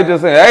feel like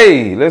just saying,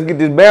 hey, let's get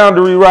this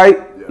boundary right.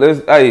 Yeah.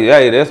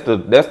 Hey, that's the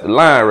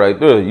line right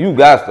there. You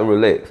got to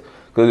relax.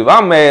 Cause if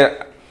I'm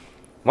mad,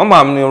 my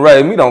mama didn't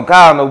raise me, don't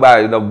call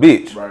nobody no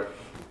bitch. Right.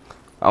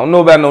 I don't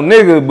know about no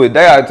nigga, but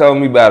they told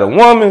me about a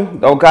woman,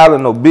 don't call her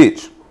no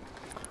bitch.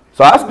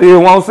 So I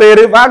still won't say it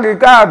if I get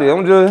called it.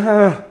 I'm just,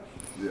 Yeah.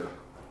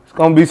 It's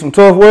gonna be some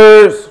tough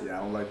words. Yeah, I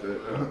don't like that.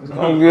 It's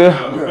gonna get,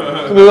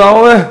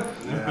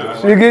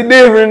 she get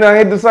different. I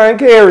ain't the same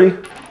carry.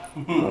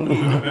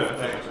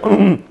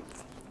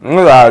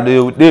 That's how I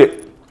deal with that.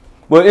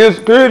 But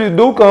insecurities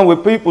do come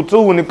with people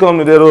too when it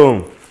comes to that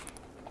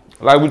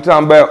like we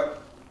talking about.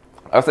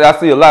 I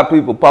see a lot of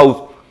people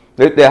post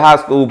let their high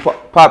school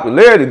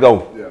popularity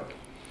go. Yeah.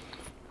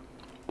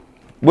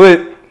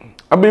 But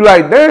I be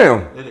like,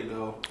 damn. Let it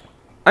go.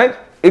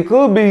 It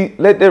could be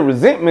let that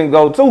resentment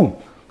go too.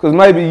 Cause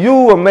maybe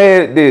you are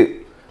mad that,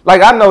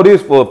 like I know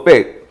this for a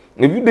fact.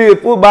 If you did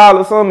football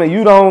or something and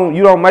you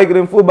don't make it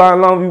in football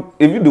long,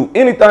 if you do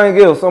anything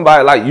else,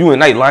 somebody like you in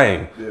they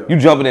lane, Yeah. you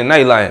jumping in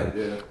they lane.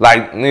 Yeah.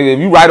 Like nigga, if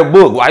you write a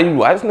book, why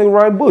this nigga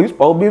write a book? He's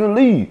supposed to be in the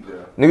league. Yeah.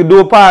 Nigga do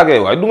a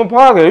podcast, why you doing a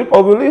podcast? He's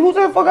supposed to be in the league.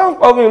 Who said fuck I'm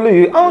supposed to be in the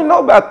league? I don't know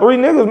about 3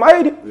 niggas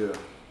made it. Yeah. You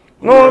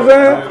know what I'm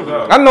saying?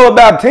 I know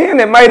about 10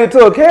 that made it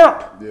to a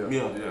camp. Yeah.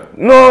 Yeah.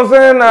 You know what I'm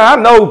saying? Now, I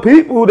know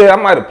people that I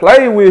might have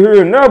played with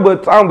here and there,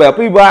 but talking about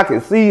people I can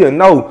see and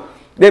know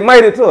that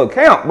made it to a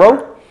camp,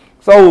 bro.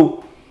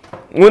 So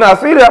when I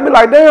see that, I be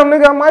like, damn,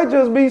 nigga, I might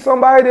just be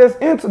somebody that's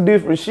into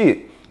different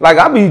shit. Like,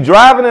 I be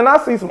driving and I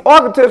see some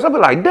architects, I be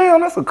like,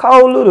 damn, that's a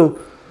cold little,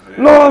 you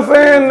know what I'm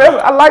saying?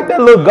 I like that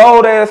little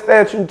gold ass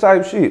statue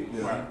type shit.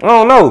 Yeah. I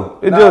don't know.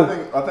 I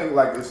think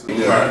like it's.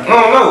 Yeah. I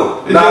don't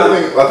know.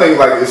 I think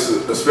like it's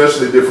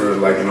especially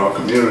different like in our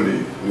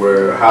community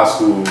where high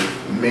school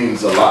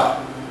means a lot.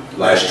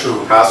 Like, That's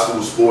true. High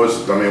school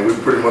sports, I mean, we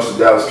pretty much the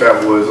Dallas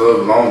Cowboys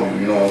of lonely,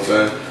 you know what I'm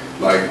saying?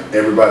 Like,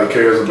 everybody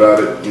cares about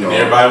it, you know.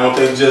 Everybody want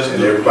their just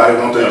And do. everybody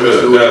want their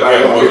just do it.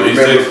 Everybody want to get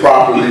remembered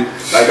properly.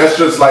 Like, that's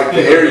just like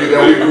the area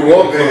that we grew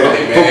up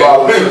in.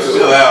 Football,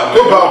 Chill out, man.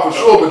 football for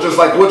sure, but just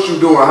like what you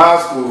do in high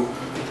school,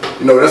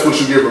 you know, that's what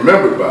you get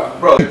remembered by.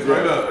 Bro,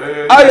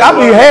 I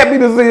be happy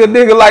to see a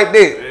nigga like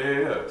that.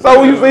 So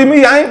when you see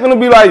me, I ain't gonna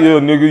be like, yeah,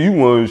 nigga, you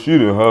wasn't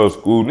shit in high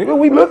school. Nigga,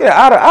 we look at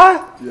eye to eye.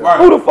 Yeah.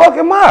 Who the fuck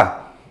am I?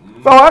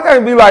 So I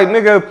can't be like,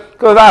 nigga,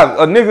 cause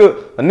a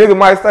nigga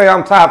might say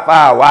I'm top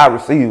 5 wide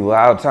receiver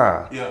all the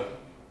time. Yeah.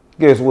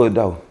 Guess what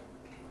though?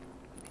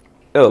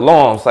 The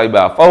alarm say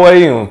about 4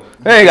 a.m.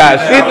 They ain't got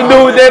shit to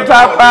do with that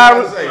top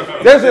 5.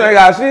 That shit ain't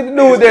got shit to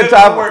do with that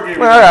top.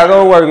 Man, I gotta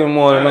go to work in the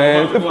morning,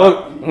 man.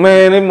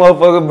 Man, this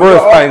motherfucker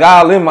breath stink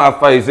all in my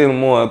face in the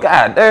morning.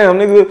 God damn,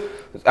 nigga.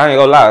 I ain't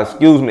gonna lie,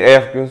 excuse me,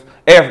 Africans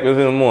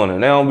in the morning.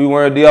 They don't be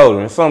wearing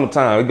deodorant. In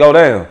summertime, it go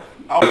down.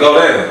 I don't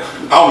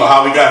know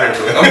how we got here,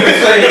 man. I'm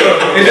just saying,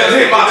 it just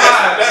hit my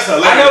mind. That's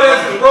hilarious. I know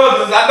that's the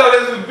brothers, I know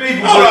that's the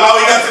people. I don't know how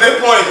we got to that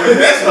point, man.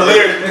 That's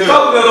hilarious. The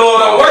coconut oil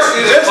don't work.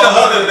 Just the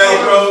other day,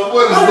 bro.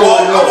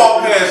 I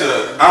walked past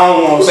I don't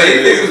want to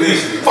say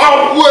this.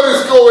 What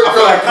is going I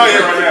feel like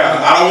Kanye right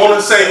now. I don't want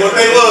to say what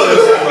they was,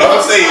 but I'm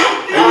gonna say it.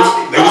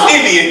 They was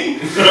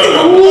Indian.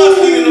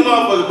 Indian the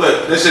motherfuckers,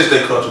 but that's just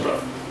their culture, bro.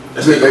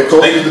 They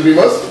culture to be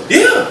Muslim?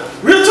 Yeah,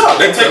 real talk.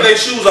 They take their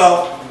shoes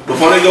off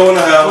before they go in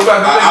the house.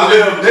 I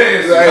live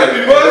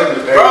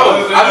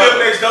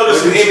next door to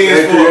some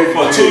Indians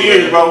for 2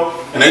 years, bro.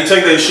 And they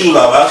take their shoes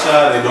off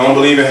outside. They don't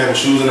believe in having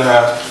shoes in the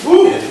house.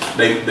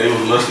 They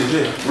was lusty as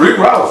hell. Rick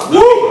Ross.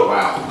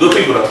 Wow. Good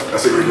people though. I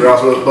see Rick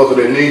Ross with both of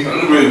their knees.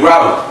 Rick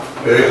Ross.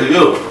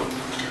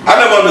 I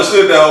never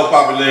understood that whole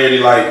popularity.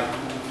 Like,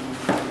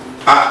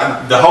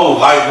 the whole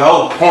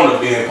point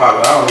of being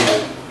popular. I don't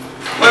even.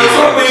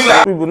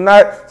 Some people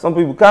not, some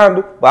people kind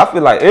of, but I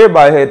feel like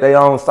everybody had their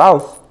own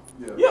sauce.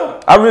 Yeah.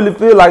 I really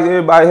feel like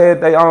everybody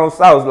had their own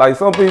sauce. Like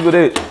some people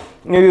that,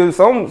 niggas,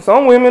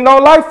 some women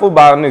don't like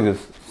football niggas.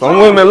 Some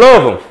women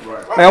love them.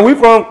 Right. Man, we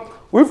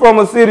from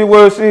a city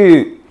where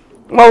shit,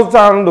 most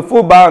time the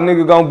football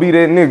nigga gonna be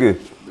that nigga.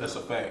 That's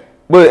a fact.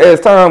 But as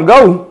time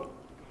go,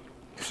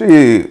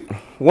 shit,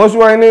 once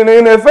you ain't in the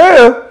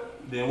NFL,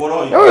 then what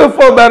are you? You don't give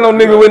a fuck about no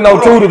nigga with no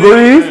 2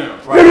 degrees.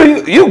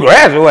 Nigga, you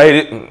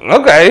graduated.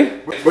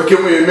 Okay. But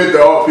can we admit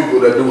there are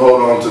people that do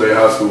hold on to their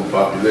high school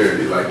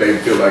popularity? Like they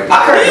feel like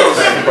they're the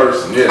same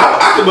person. Yeah.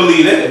 I can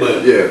believe that,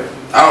 but yeah.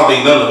 I don't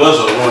think none of us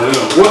are one of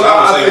them. Well,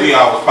 I would say we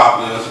all was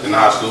popular in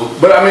high school.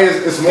 But I mean,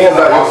 it's more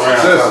about your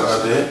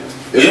successes.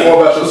 It's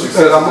more about your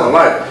success in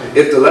life.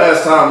 If the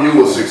last time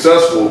you were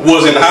successful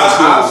was in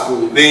high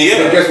school,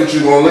 then guess what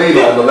you gonna lean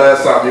on the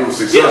last time you were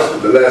successful?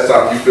 The last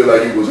time you feel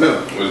like you was him.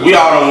 We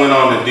all done went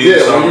on to do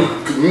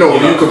something.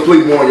 When you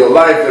complete more in your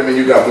life, I mean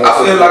you got more.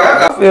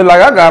 I feel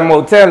like I got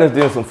more talent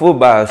than some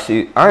football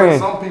shit.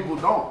 Some people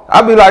don't.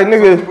 I be like,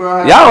 nigga,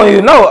 y'all don't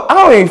even know. I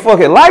don't even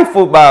fucking like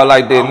football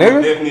like that,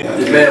 nigga.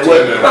 Man,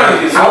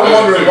 I'm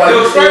wondering why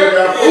you still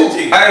got food.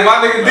 Hey,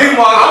 my nigga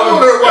D-Marc, I'm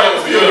wondering why you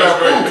still got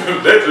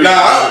food. Nah,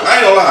 I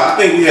ain't gonna lie. I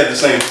think we had the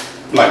same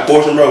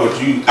portion, bro. But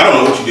I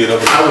don't know what you did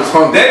over there. I was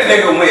hungry. That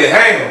nigga went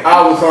ham.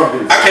 I was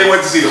hungry. I can't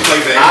wait to see the play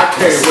that. I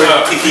can't wait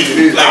to see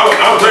this. I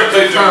was ready to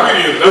take the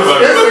ingredients.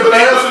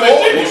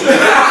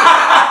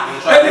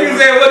 That nigga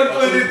said what he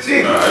put in the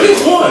chicken.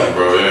 It's one,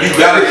 bro. You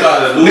gotta try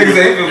to lose. Niggas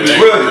ain't gonna be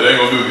good. It ain't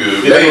gonna do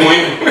good. It ain't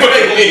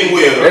gonna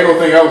well. They gonna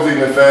think I was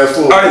eating fast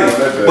food.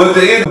 But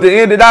to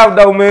end it out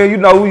though, man, you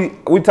know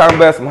we talking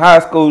about some high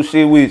school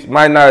shit, which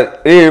might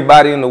not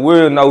everybody in the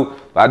world know.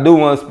 But I do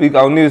want to speak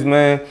on this,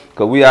 man,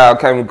 because we all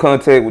came in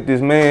contact with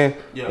this man,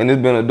 and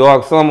it's been a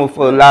dark summer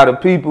for a lot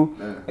of people.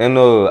 And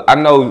I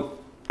know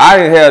I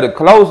didn't have the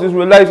closest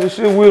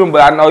relationship with him,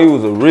 but I know he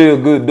was a real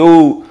good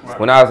dude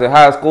when I was in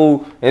high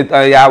school.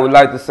 Anything y'all would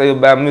like to say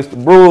about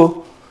Mr.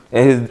 Brewer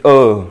and his,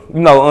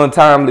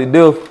 untimely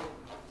death?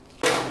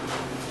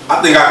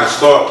 I think I can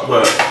start,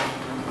 but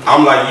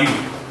I'm like you.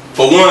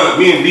 For one,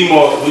 me and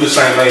D-Marc, we the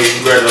same age,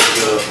 we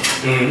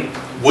graduated.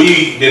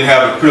 We didn't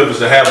have the privilege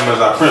to have him as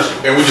our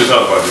principal. And we just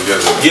talked about this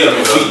yesterday.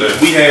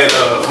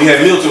 Yeah, we had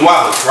Milton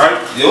Wallace, right?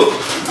 Yep.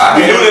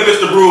 We knew that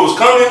Mr. Brewer was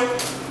coming,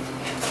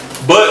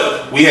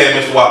 but we had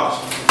Mr. Wallace.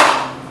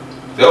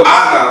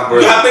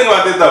 I think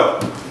about this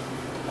though.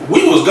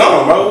 We was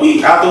gone, bro.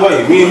 We out the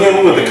way. Me and him,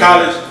 we went to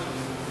college.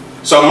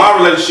 So my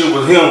relationship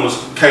with him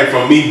came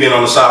from me being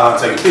on the sideline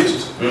taking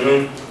pictures.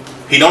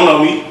 He don't know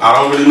me. I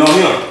don't really know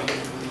him.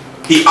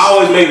 He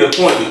always made it a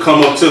point to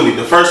come up to me.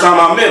 The first time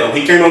I met him,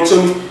 he came up to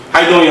me. How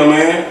you doing, young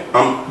man?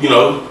 I'm,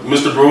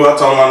 Mr. Brewer. I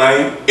told him my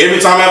name.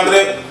 Every time after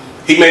that,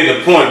 he made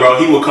it a point,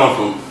 bro. He would come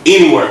from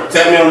anywhere,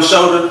 tap me on the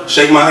shoulder,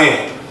 shake my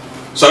hand.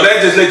 So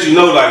that just lets you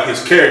know, like,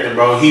 his character,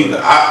 bro.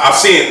 I'm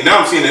seeing it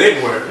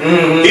everywhere.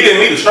 He didn't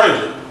meet a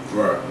stranger.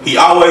 Right. He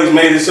always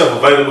made himself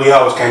available. He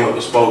always came up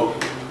and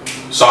spoke.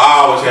 So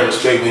I always had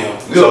respect for him.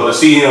 So to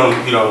see him,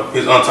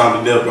 his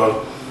untimely death,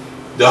 bro.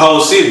 The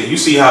whole city, you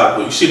see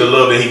the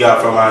love that he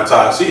got from our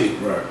entire city.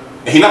 Right.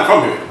 And he not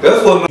from here.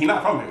 He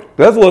not from here.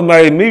 That's what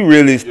made me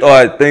really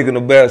start thinking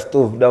about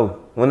stuff though.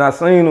 When I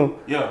seen him,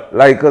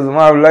 like, cause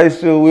my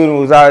relationship with him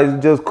was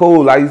always just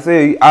cool. Like you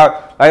said,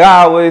 I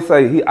always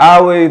say, he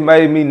always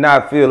made me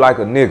not feel like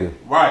a nigga.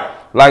 Right.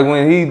 Like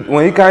when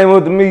he came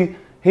up to me,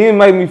 he didn't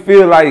make me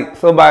feel like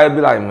somebody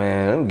be like,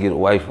 man, let me get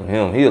away from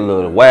him. He a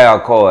little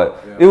wild card.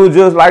 Yeah. It was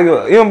just like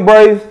an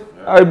embrace.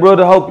 Hey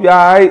brother, hope you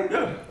alright.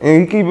 Yeah.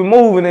 And he keep it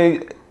moving.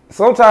 And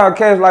sometimes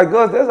cats like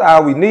us, that's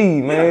all we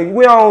need, man. Yeah.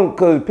 We don't,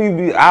 cause people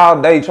be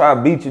all day try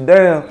to beat you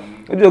down.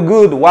 It's just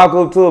good to walk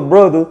up to a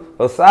brother,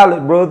 a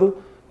solid brother,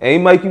 and he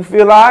make you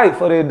feel alright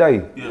for that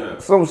day. Yeah.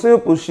 Some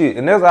simple shit.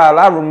 And that's all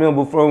I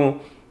remember from him.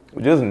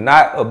 Just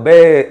not a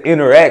bad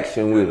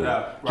interaction with him.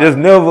 Yeah, right. Just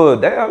never,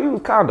 damn, he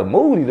was kind of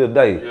moody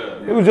today.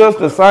 It was just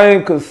the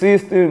same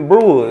consistent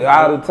Brewer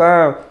all the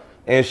time.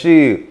 And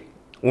shit,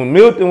 when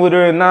Milton was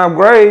there in 9th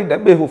grade, that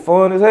bitch was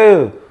fun as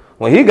hell.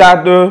 When he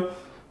got there,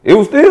 it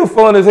was still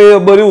fun as hell,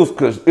 but it was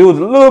a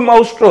little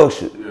more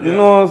structured. Yeah. You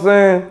know what I'm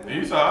saying?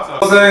 I saw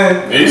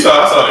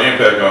the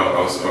impact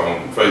on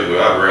Facebook.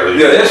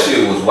 That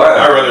shit was wild.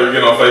 I'd rather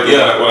get on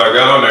Facebook when I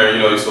got on there,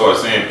 you start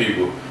seeing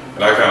people.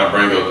 And I kind of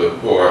bring up the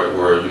part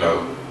where,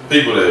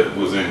 people that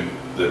was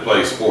that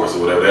play sports or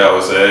whatever, they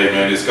always say, hey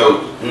man, this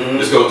coach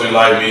didn't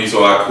like me,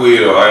 so I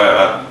quit, or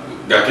I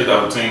got kicked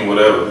off the team,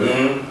 whatever.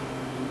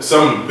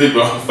 Some of the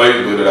people on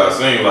Facebook that I've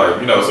seen,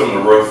 like,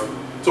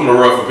 some of the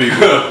rougher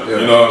people,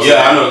 you know what I'm saying?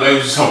 I know,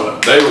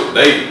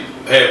 they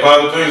had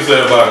positive things to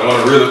say about it. One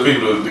of the realest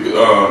people,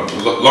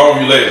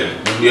 Longview legend.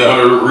 One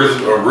of the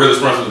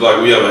realest principals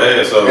like we ever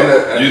had. So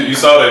you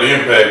saw that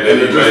impact that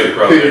he made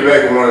across.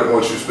 Piggyback on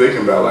what you're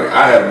speaking about, like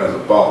I have him as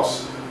a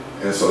boss,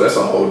 and so that's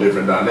a whole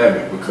different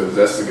dynamic because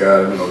that's the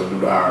guy to do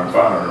the hiring and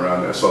firing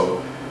around there.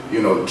 So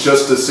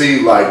just to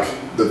see like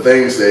the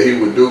things that he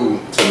would do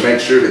to make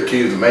sure the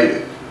kids made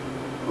it.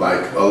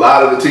 Like a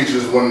lot of the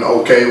teachers weren't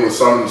okay with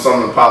some of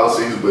the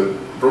policies, but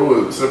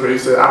Brewer he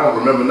said, I don't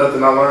remember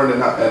nothing I learned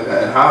in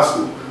high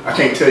school. I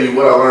can't tell you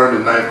what I learned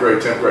in 9th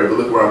grade, 10th grade, but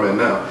look where I'm at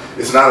now.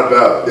 It's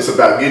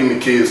about getting the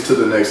kids to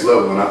the next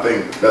level, and I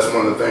think that's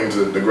one of the things,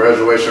 the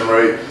graduation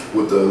rate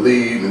with the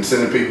lead and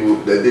sending people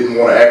that didn't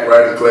want to act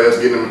right in class,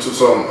 getting them into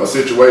a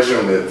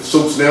situation that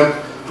suits them,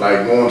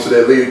 like going to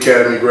that Lead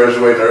Academy,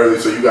 graduating early,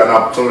 so you got an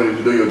opportunity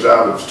to do your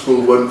job if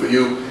school wasn't for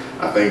you.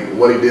 I think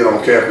what he did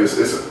on campus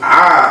is,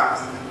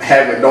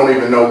 don't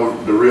even know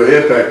what the real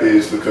impact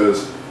is,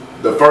 because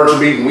the first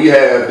meeting we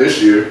had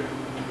this year,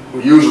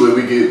 usually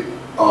we get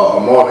a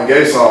Marvin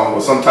Gaye song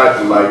or some type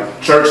of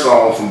like church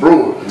song from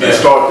Brewer to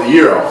start the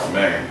year off.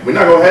 Man. We're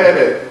not gonna have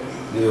that.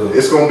 Yeah.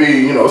 It's gonna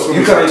be, it's gonna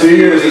be some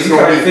tears. It's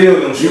gonna be,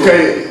 you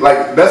can't,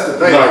 like, that's the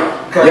thing. Like,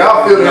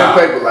 y'all feel that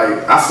paper.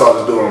 Like, I saw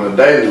this dude on the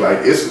daily. Like,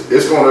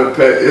 it's gonna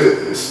impact.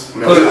 It's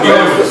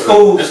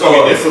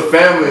a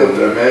family up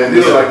there, man.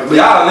 It's like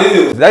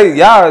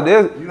y'all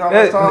live.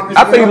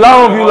 I think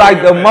Longview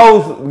like the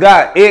most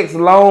got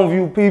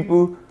ex-Longview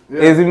people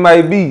as it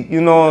may be. You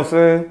know what I'm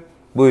saying?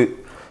 But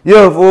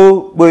yeah,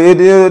 fool. But at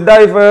the end of the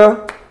day,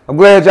 fam, I'm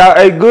glad y'all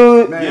ate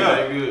good.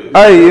 Yeah, good.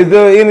 Hey, is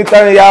there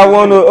anything y'all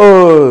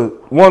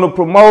wanna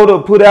promote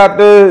or put out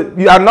there?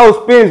 I know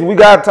Spence, we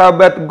gotta talk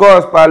about the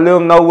guard spot. Let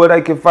them know where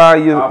they can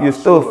find your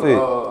stuff at.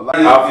 A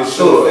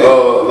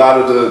lot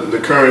of the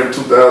current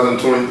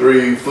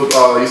 2023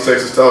 football East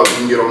Texas talk you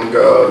can get on the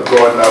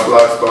Garden Out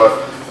Blog Spot.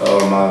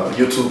 My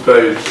YouTube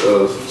page,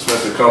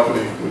 Spence &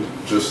 Company, with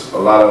just a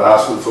lot of high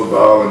school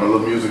football and a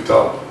little music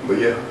talk. But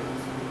yeah,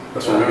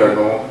 that's what we got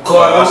going.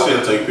 I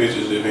still take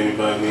pictures if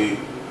anybody need.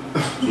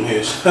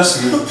 Yes, the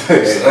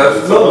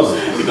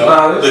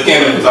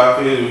camera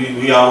photography,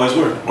 we always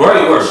work.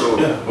 Great work.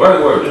 Yeah. Great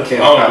work.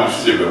 Yeah. I don't do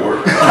shit but work.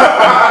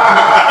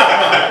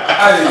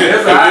 If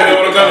you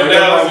want to come to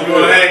Dallas, if you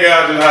want to hang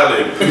out, just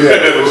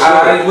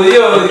holler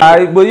at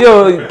me. But yo,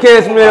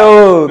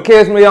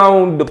 catch me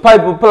on the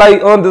Paper Play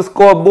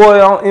 _boy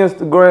on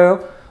Instagram.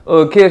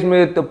 Catch me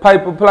at the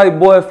Paper Play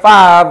Boy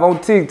 5 on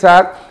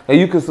TikTok, and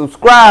you can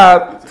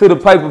subscribe to the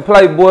Paper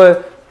Play Boy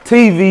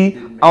TV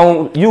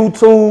on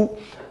YouTube.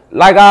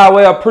 Like I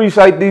always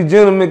appreciate these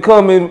gentlemen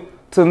coming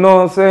to, know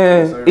what I'm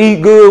saying,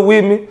 eat good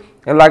with me.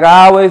 And like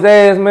I always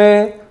ask,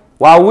 man,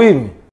 why with me?